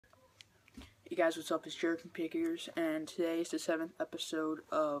Hey guys, what's up? It's Jared from P Kickers, and today is the 7th episode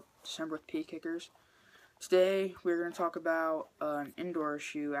of December with P Kickers. Today we're going to talk about an indoor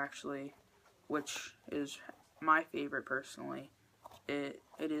shoe, actually, which is my favorite personally. It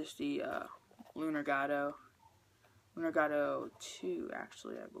is the Lunar Gato 2,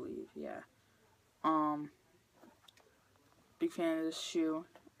 actually, I believe. Yeah. Big fan of this shoe,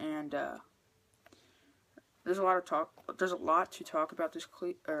 and there's a lot to talk about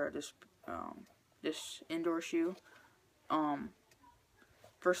this indoor shoe.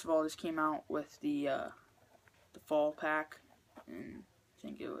 First of all, this came out with the fall pack in, I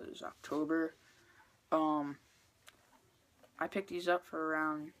think it was October. I picked these up for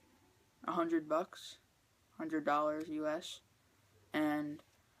around $100, $100 US, and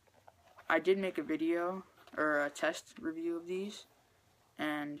I did make a video or a test review of these,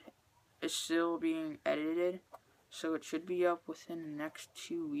 and it's still being edited, so it should be up within the next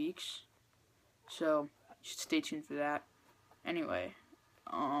 2 weeks. So you should stay tuned for that. Anyway,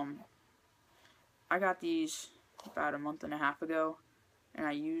 I got these about a month and a half ago, and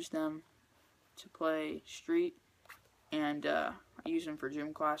I used them to play street, and I used them for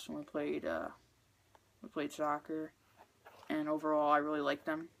gym class when we played soccer, and overall I really like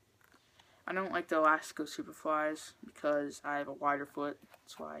them. I don't like the Elastico Superflies because I have a wider foot.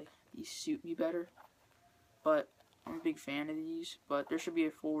 That's why these suit me better. But I'm a big fan of these. But there should be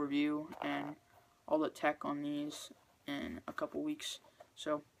a full review and all the tech on these in a couple weeks.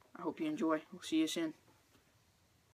 So I hope you enjoy. We'll see you soon.